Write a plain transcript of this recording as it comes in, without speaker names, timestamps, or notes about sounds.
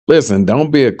Listen,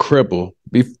 don't be a cripple.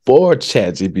 Before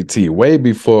ChatGPT, way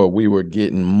before we were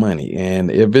getting money.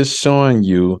 And if it's showing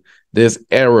you this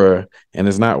error and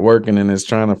it's not working and it's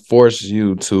trying to force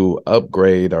you to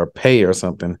upgrade or pay or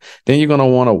something, then you're going to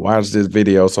want to watch this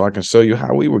video so I can show you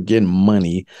how we were getting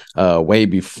money way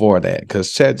before that.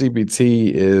 Because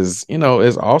ChatGPT is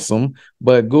awesome,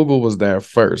 but Google was there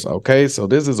first. Okay. So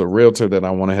this is a realtor that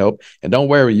I want to help. And don't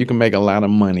worry, you can make a lot of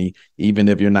money even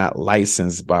if you're not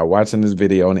licensed by watching this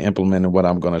video and implementing what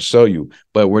I'm going to show you.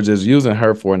 But we're just using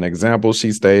her for an example.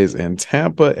 She stays in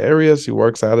Tampa area. She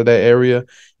works out of that area.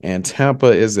 And Tampa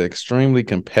is extremely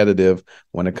competitive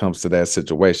when it comes to that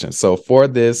situation. So for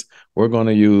this, we're going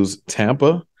to use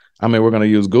Tampa. We're going to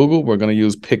use Google. We're going to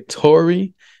use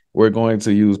Pictory. We're going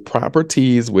to use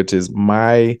Properties, which is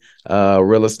my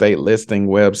real estate listing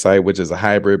website, which is a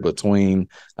hybrid between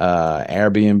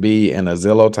Airbnb and a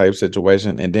Zillow type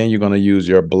situation. And then you're going to use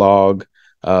your blog,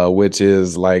 which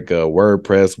is like a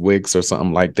WordPress, Wix, or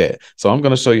something like that. So I'm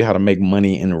going to show you how to make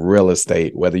money in real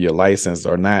estate, whether you're licensed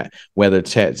or not, whether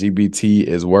ChatGPT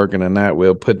is working or not.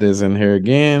 We'll put this in here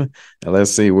again. And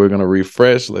let's see, we're going to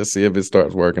refresh. Let's see if it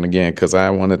starts working again, because I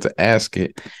wanted to ask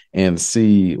it and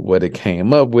see what it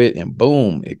came up with. And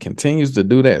boom, it continues to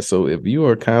do that. So if you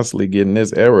are constantly getting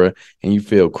this error and you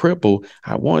feel crippled,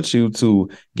 I want you to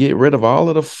get rid of all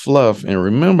of the fluff and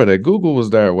remember that Google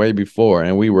was there way before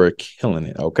and we were killing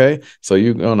it. Okay. So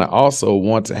you're going to also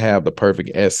want to have the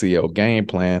perfect SEO game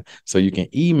plan. So you can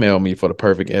email me for the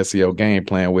perfect SEO game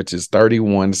plan, which is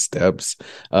 31 steps.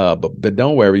 But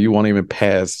don't worry, you won't even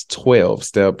pass 12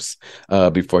 steps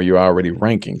before you're already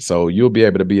ranking. So you'll be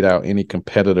able to beat out any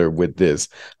competitor with this,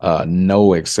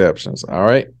 no exceptions. All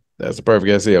right. That's the perfect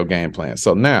SEO game plan.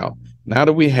 So now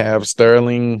that we have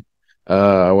Sterling,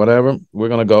 whatever, we're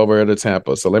going to go over to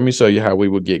Tampa. So let me show you how we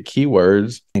would get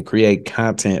keywords and create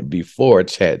content before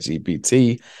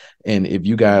ChatGPT. And if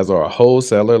you guys are a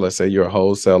wholesaler, let's say you're a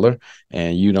wholesaler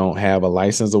and you don't have a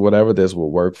license or whatever, this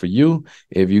will work for you.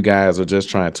 If you guys are just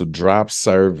trying to drop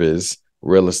service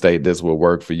real estate, this will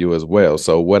work for you as well.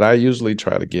 So what I usually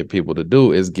try to get people to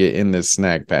do is get in this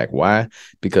snack pack. Why?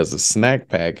 Because the snack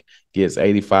pack gets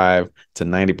 85 to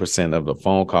 90% of the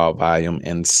phone call volume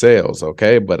and sales.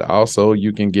 Okay. But also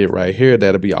you can get right here.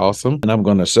 That'll be awesome. And I'm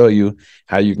going to show you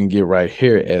how you can get right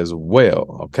here as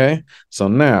well. Okay. So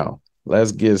now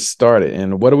let's get started.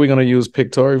 And what are we going to use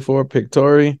Pictory for?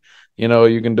 Pictory,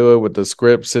 you can do it with the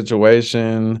script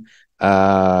situation.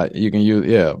 You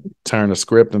can turn a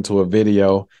script into a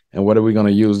video. And what are we going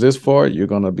to use this for? You're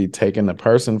going to be taking the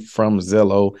person from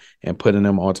Zillow and putting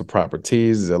them onto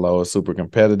Properties. Zillow is super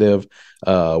competitive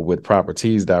with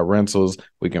Properties.rentals.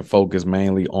 We can focus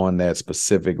mainly on that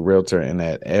specific realtor in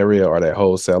that area or that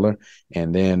wholesaler.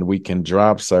 And then we can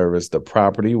drop service the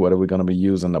property. What are we going to be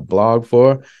using the blog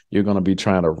for? You're going to be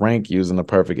trying to rank using the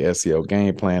perfect SEO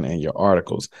game plan in your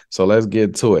articles. So let's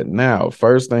get to it. Now,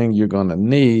 first thing you're going to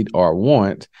need or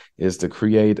want is to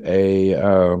create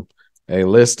a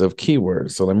list of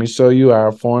keywords. So let me show you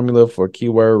our formula for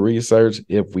keyword research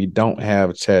if we don't have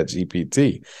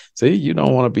ChatGPT. See, you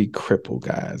don't want to be crippled,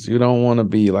 guys. You don't want to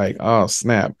be like, oh,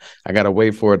 snap, I got to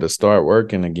wait for it to start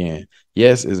working again.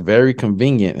 Yes, it's very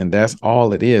convenient, and that's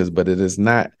all it is, but it is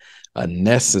not a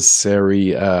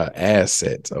necessary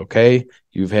asset, okay?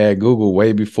 You've had Google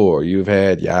way before. You've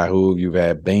had Yahoo, you've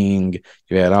had Bing,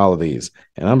 you had all of these.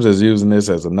 And I'm just using this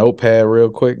as a notepad real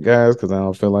quick, guys, because I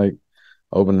don't feel like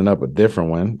opening up a different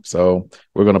one. So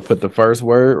we're going to put the first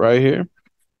word right here.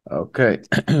 Okay.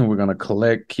 We're going to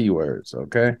collect keywords.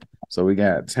 Okay. So we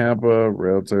got Tampa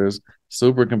realtors,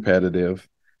 super competitive.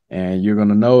 And you're going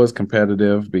to know it's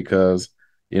competitive because,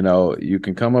 you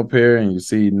can come up here and you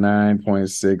see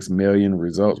 9.6 million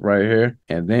results right here.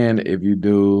 And then if you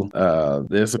do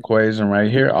this equation right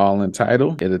here, all in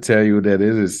title, it'll tell you that it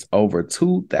is over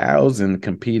 2,000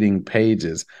 competing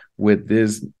pages with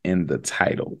this in the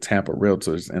title, Tampa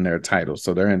Realtors in their title.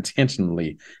 So they're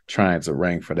intentionally trying to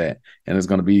rank for that. And it's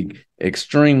going to be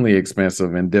extremely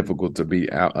expensive and difficult to beat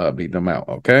them out.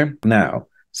 Okay. Now,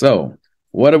 so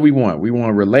what do we want? We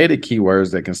want related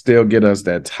keywords that can still get us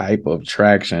that type of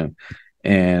traction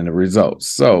and results.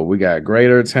 So we got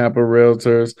greater Tampa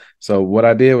Realtors. So what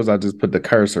I did was I just put the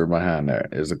cursor behind there.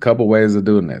 There's a couple ways of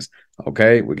doing this.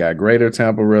 Okay. We got greater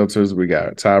Tampa Realtors. We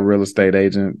got top real estate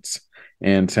agents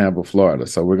in Tampa, Florida.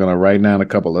 So we're going to write down a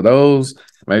couple of those.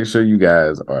 Make sure you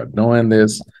guys are doing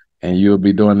this and you'll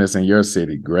be doing this in your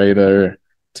city, greater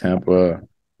Tampa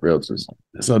Realtors.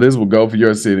 So this will go for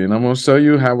your city. And I'm going to show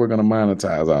you how we're going to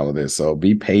monetize all of this. So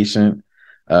be patient,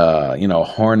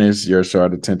 harness your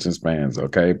short attention spans.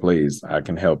 Okay, please, I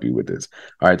can help you with this.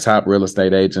 All right, top real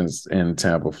estate agents in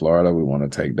Tampa, Florida. We want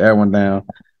to take that one down.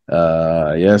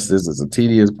 Yes, this is a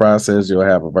tedious process. You'll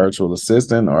have a virtual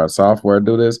assistant or a software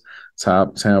do this.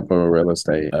 Top Tampa real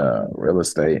estate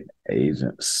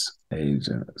agents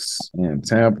in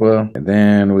Tampa. And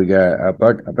then we got, I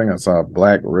think I saw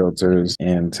black realtors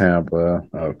in Tampa.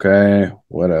 Okay.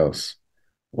 What else?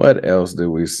 What else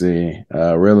do we see?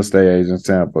 Real estate agents,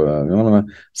 Tampa.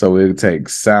 So we take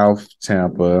South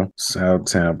Tampa,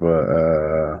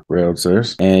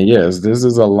 realtors. And yes, this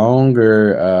is a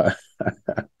longer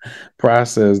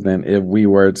process than if we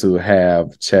were to have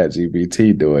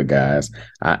ChatGPT do it, guys.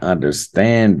 I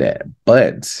understand that,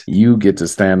 but you get to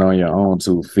stand on your own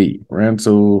 2 feet.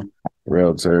 Rental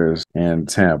realtors in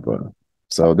Tampa.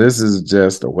 So this is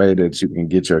just a way that you can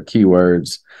get your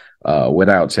keywords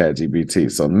without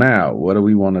ChatGPT. So now what do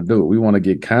we want to do? We want to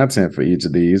get content for each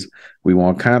of these. We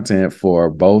want content for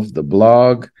both the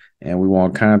blog and we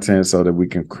want content so that we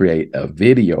can create a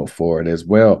video for it as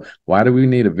well. Why do we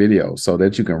need a video? So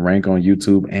that you can rank on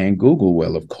YouTube and Google.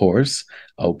 Well, of course.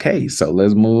 Okay, so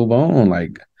let's move on.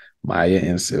 Like Maya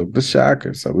and Silk the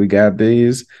Shocker. So we got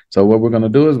these. So what we're going to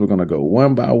do is we're going to go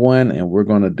one by one and we're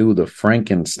going to do the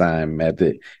Frankenstein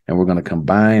method. And we're going to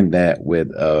combine that with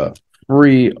a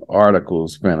free article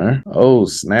spinner. Oh,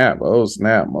 snap. Oh,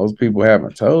 snap. Most people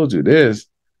haven't told you this.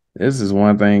 This is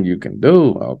one thing you can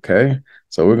do. Okay.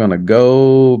 So we're going to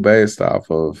go based off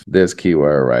of this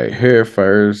keyword right here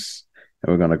first.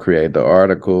 And we're going to create the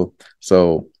article.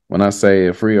 So when I say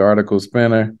a free article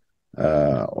spinner,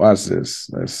 watch this.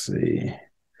 Let's see.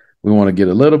 We want to get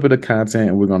a little bit of content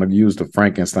and we're going to use the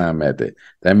Frankenstein method.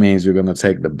 That means you're going to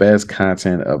take the best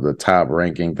content of the top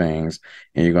ranking things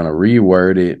and you're going to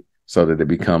reword it so that it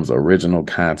becomes original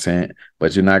content,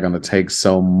 but you're not going to take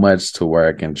so much to where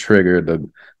it can trigger the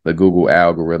Google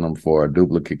algorithm for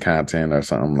duplicate content or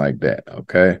something like that.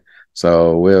 Okay.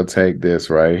 So we'll take this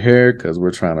right here because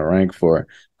we're trying to rank for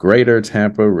Greater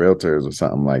Tampa Realtors or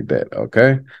something like that.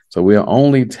 Okay. So we'll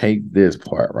only take this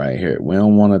part right here. We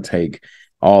don't want to take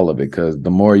all of it because the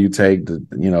more you take,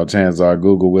 chances are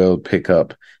Google will pick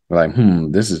up like,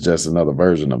 this is just another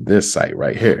version of this site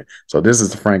right here. So this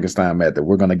is the Frankenstein method.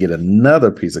 We're going to get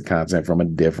another piece of content from a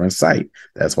different site.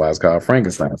 That's why it's called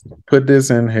Frankenstein. So put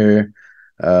this in here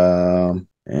and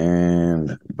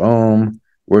boom.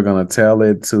 We're going to tell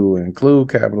it to include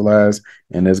capitalize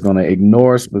and it's going to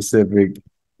ignore specific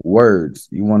words.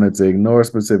 You want it to ignore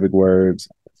specific words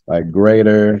like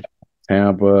Greater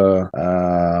Tampa.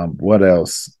 What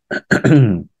else?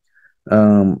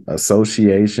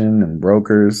 Association and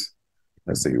brokers.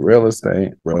 Let's see, real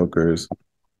estate brokers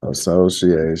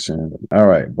association. All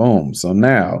right, boom. So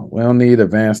now we don't need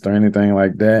advanced or anything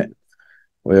like that.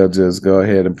 We'll just go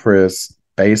ahead and press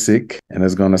basic and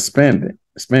it's going to spin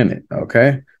it.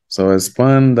 Okay. So it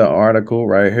spun the article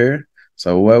right here.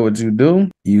 So what would you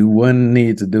do? You wouldn't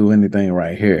need to do anything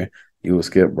right here. You will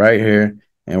skip right here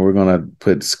and we're going to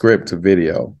put script to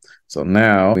video. So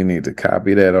now we need to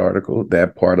copy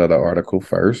that part of the article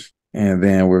first, and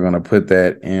then we're going to put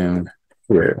that in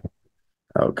here.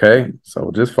 Okay,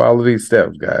 so just follow these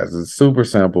steps, guys. It's super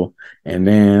simple. And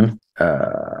then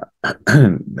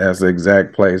that's the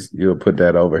exact place you'll put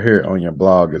that over here on your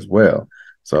blog as well.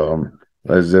 So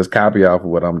let's just copy off of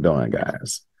what I'm doing,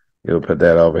 guys. You'll put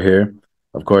that over here.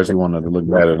 Of course, you want it to look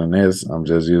better than this. I'm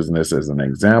just using this as an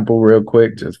example real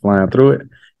quick, just flying through it.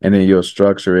 And then you'll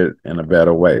structure it in a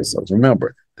better way. So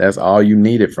remember, that's all you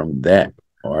needed from that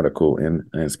article in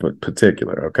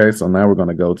particular. Okay, so now we're going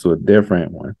to go to a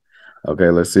different one. Okay,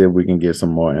 let's see if we can get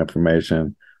some more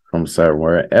information from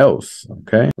somewhere else.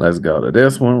 Okay, let's go to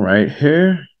this one right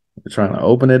here. We're trying to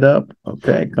open it up.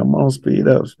 Okay, come on, speed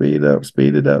up, speed up,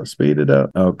 speed it up, speed it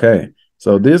up. Okay,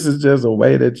 so this is just a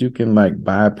way that you can like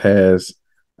bypass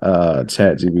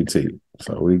ChatGPT.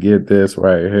 So we get this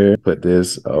right here, put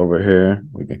this over here.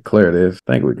 We can clear this.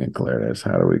 I think we can clear this.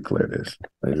 How do we clear this?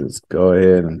 Let's just go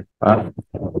ahead and pop,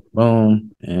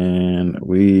 boom, and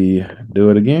we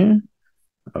do it again.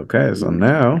 Okay, so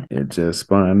now it just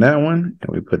spun that one,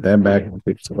 and we put that back in the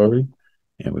Pictory,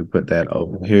 and we put that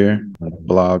over here on the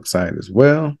blog site as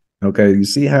well. Okay, you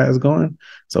see how it's going?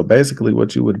 So basically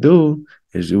what you would do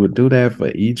is you would do that for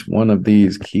each one of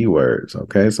these keywords.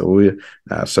 Okay, so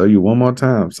I'll show you one more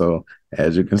time. So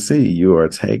as you can see, you are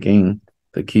taking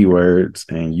the keywords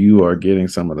and you are getting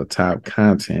some of the top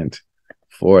content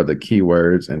for the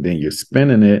keywords, and then you're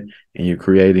spinning it and you're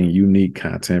creating unique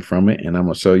content from it. And I'm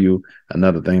going to show you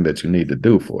another thing that you need to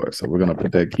do for it. So we're going to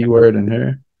put that keyword in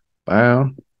here.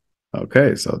 Wow.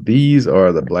 Okay, so these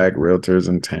are the black realtors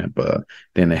in Tampa.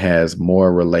 Then it has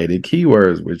more related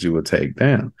keywords, which you would take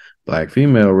down. Black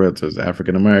female realtors,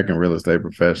 African-American real estate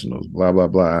professionals, blah, blah,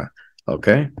 blah.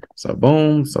 Okay, so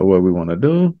boom. So what we want to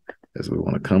do is we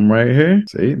want to come right here.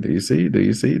 See, do you see? Do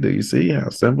you see? Do you see how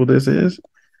simple this is?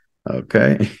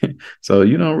 Okay. So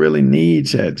you don't really need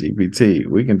Chat GPT.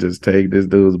 We can just take this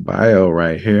dude's bio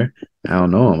right here. I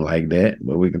don't know him like that,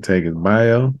 but we can take his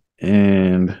bio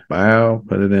and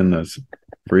put it in the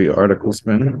free article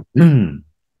spinner. And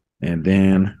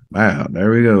then, wow,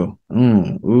 there we go.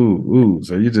 Ooh.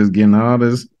 So you're just getting all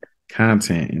this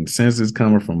content. And since it's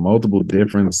coming from multiple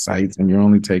different sites and you're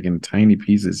only taking tiny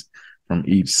pieces from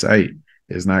each site,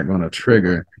 it's not going to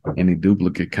trigger any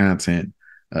duplicate content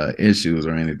issues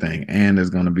or anything. And it's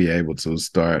going to be able to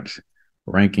start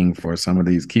ranking for some of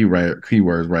these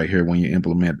keywords right here when you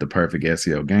implement the perfect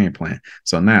SEO game plan.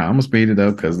 So now I'm going to speed it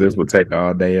up because this will take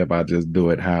all day if I just do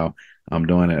it how I'm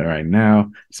doing it right now.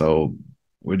 So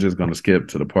we're just going to skip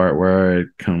to the part where it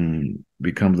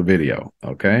becomes a video.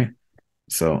 Okay.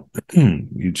 So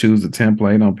you choose the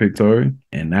template on Pictory,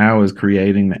 and now it's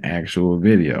creating the actual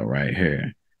video right here.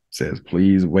 It says,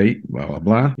 please wait, blah, blah,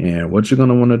 blah. And what you're going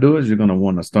to want to do is you're going to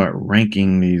want to start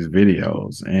ranking these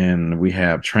videos. And we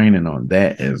have training on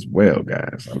that as well,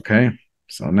 guys. Okay.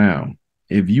 So now,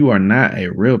 if you are not a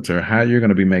realtor, how you're going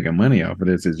to be making money off of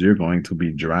this is you're going to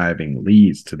be driving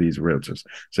leads to these realtors.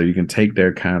 So you can take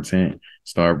their content,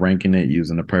 start ranking it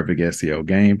using the perfect SEO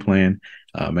game plan,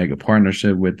 make a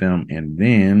partnership with them, and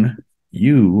then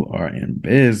you are in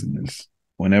business.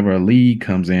 Whenever a lead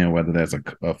comes in, whether that's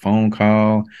a phone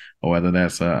call or whether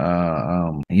that's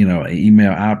an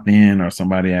email opt-in or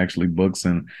somebody actually books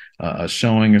a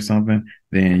showing or something,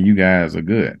 then you guys are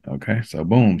good. Okay, so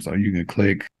boom, so you can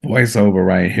click voiceover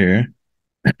right here,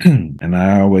 and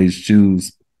I always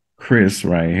choose Chris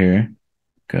right here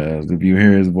because if you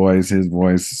hear his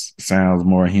voice sounds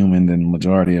more human than the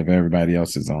majority of everybody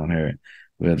else's on here.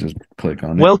 We'll just click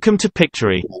on it. Welcome to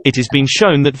Pictory. It has been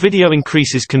shown that video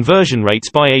increases conversion rates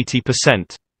by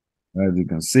 80%. As you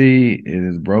can see, it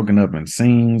is broken up in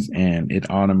scenes and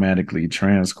it automatically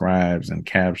transcribes and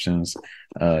captions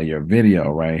your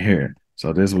video right here.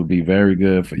 So this would be very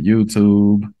good for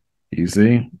YouTube. You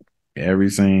see, every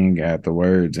scene got the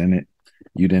words in it.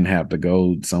 You didn't have to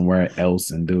go somewhere else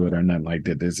and do it or nothing like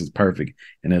that. This is perfect.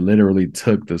 And it literally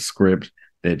took the script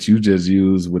that you just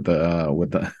used with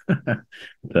the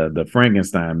the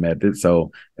Frankenstein method.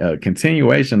 So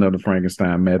continuation of the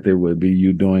Frankenstein method would be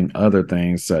you doing other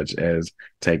things such as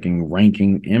taking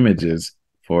ranking images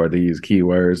for these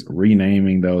keywords,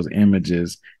 renaming those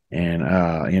images, and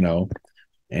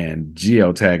and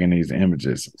geotagging these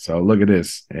images. So look at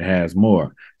this, it has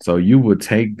more. So you would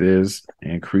take this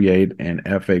and create an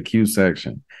FAQ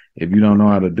section. If you don't know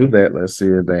how to do that, let's see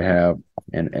if they have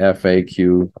an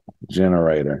FAQ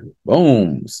generator.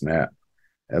 Boom, snap.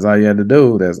 That's all you had to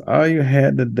do. That's all you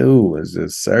had to do was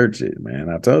just search it, man.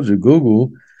 I told you,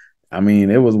 Google, I mean,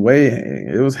 it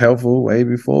was helpful way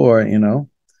before,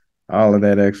 all of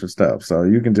that extra stuff. So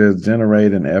you can just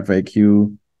generate an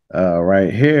FAQ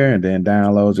right here and then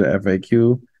download your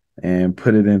FAQ and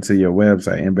put it into your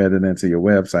website, embed it into your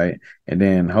website. And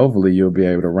then hopefully you'll be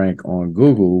able to rank on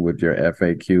Google with your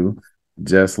FAQ,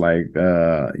 just like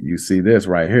you see this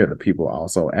right here, the people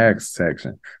also ask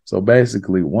section. So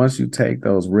basically, once you take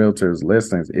those realtors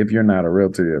listings, if you're not a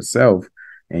realtor yourself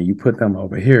and you put them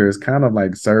over here, it's kind of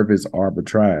like service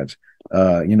arbitrage.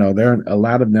 A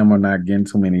lot of them are not getting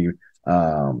too many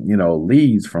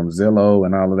leads from Zillow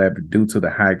and all of that due to the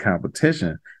high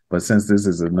competition. But since this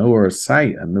is a newer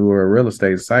real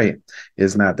estate site,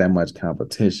 it's not that much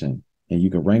competition. And you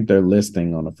can rank their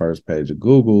listing on the first page of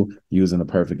Google using the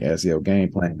perfect SEO game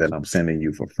plan that I'm sending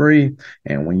you for free.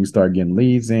 And when you start getting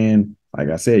leads in, like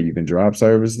I said, you can drop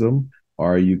service them,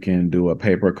 or you can do a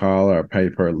pay-per-call or a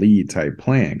pay-per-lead type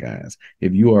plan, guys.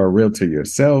 If you are a realtor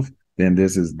yourself, then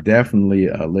this is definitely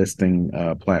a listing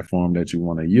platform that you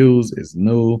want to use. It's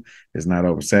new, it's not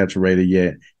oversaturated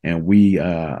yet, and we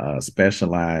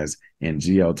specialize in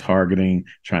geo-targeting,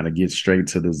 trying to get straight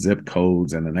to the zip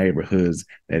codes and the neighborhoods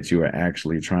that you are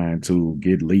actually trying to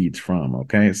get leads from,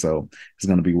 okay? So it's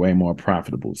going to be way more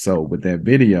profitable. So with that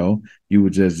video, you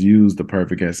would just use the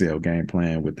perfect SEO game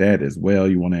plan with that as well.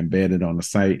 You want to embed it on the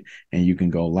site, and you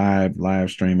can go live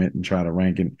stream it and try to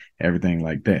rank it, everything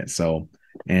like that. So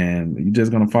and you're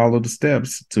just going to follow the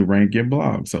steps to rank your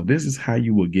blog. So this is how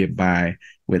you will get by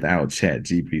without Chat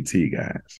GPT, guys.